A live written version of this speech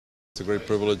a great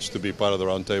privilege to be part of the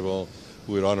roundtable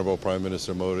with Honorable Prime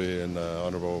Minister Modi and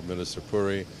Honorable Minister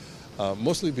Puri,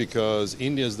 mostly because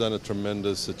India has done a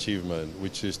tremendous achievement,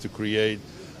 which is to create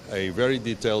a very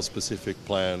detailed, specific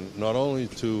plan, not only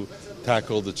to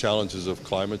tackle the challenges of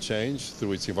climate change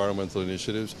through its environmental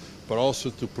initiatives, but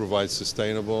also to provide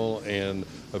sustainable and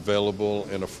available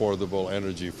and affordable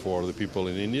energy for the people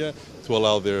in India to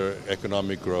allow their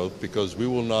economic growth, because we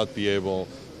will not be able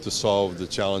to solve the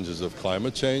challenges of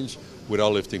climate change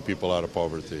without lifting people out of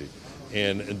poverty.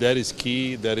 And that is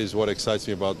key. That is what excites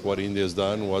me about what India has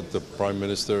done, what the Prime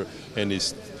Minister and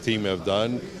his team have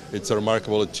done. It's a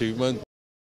remarkable achievement.